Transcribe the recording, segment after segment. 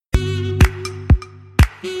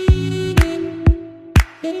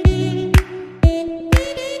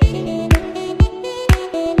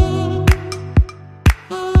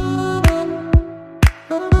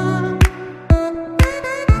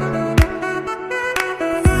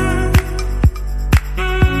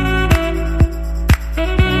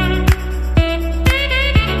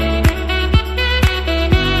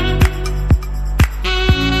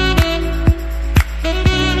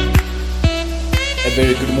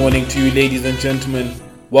morning to you, ladies and gentlemen.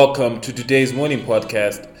 Welcome to today's morning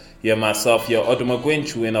podcast. Here myself, Oduma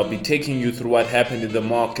Gwenchu, and I'll be taking you through what happened in the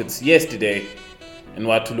markets yesterday and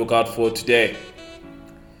what to look out for today.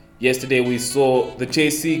 Yesterday we saw the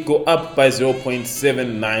JSE go up by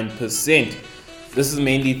 0.79%. This is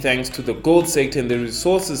mainly thanks to the gold sector and the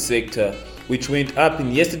resources sector, which went up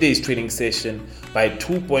in yesterday's trading session by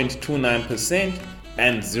 2.29%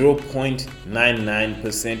 and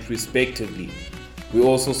 0.99% respectively. We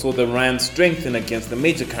also saw the rand strengthen against the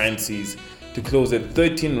major currencies to close at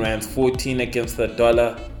 13 rands 14 against the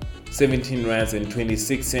dollar, 17 rands and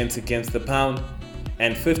 26 cents against the pound,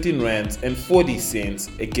 and 15 rands and 40 cents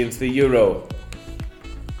against the euro.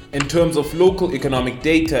 In terms of local economic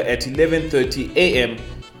data, at 11:30 a.m.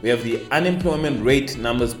 we have the unemployment rate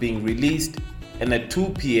numbers being released, and at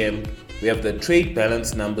 2 p.m. we have the trade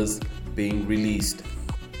balance numbers being released.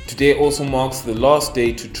 Today also marks the last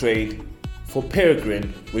day to trade for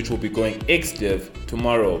Peregrine, which will be going ex-div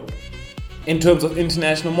tomorrow. In terms of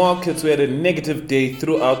international markets, we had a negative day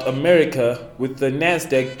throughout America, with the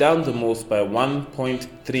Nasdaq down the most by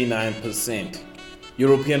 1.39%.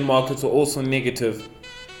 European markets were also negative,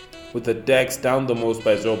 with the DAX down the most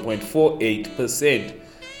by 0.48%.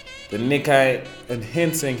 The Nikkei and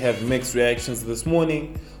Hang Seng have mixed reactions this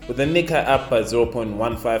morning, with the Nikkei up by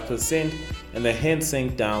 0.15% and the Hang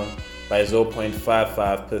Seng down by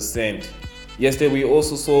 0.55%. Yesterday we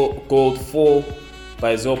also saw gold fall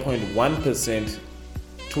by 0.1%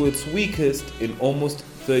 to its weakest in almost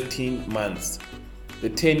 13 months. The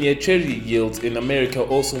 10-year Treasury yields in America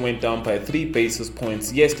also went down by 3 basis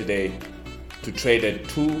points yesterday to trade at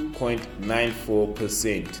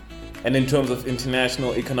 2.94%. And in terms of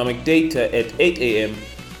international economic data, at 8 a.m.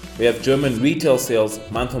 we have German retail sales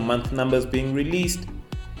month-on-month numbers being released,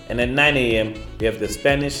 and at 9 a.m. we have the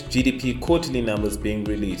Spanish GDP quarterly numbers being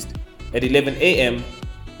released. At 11 a.m.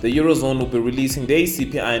 the Eurozone will be releasing their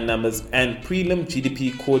CPI numbers and prelim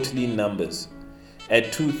GDP quarterly numbers.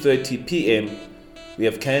 At 2:30 p.m. we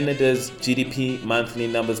have Canada's GDP monthly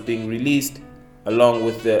numbers being released, along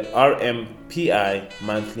with the RMPI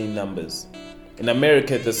monthly numbers. In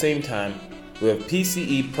America at the same time, we have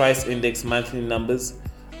PCE price index monthly numbers,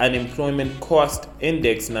 unemployment cost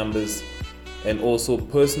index numbers, and also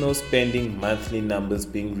personal spending monthly numbers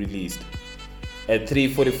being released. At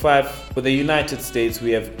 3:45 for the United States, we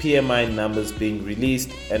have PMI numbers being released,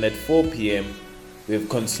 and at 4 p.m. we have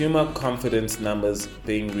consumer confidence numbers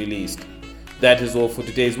being released. That is all for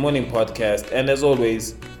today's morning podcast, and as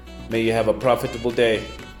always, may you have a profitable day.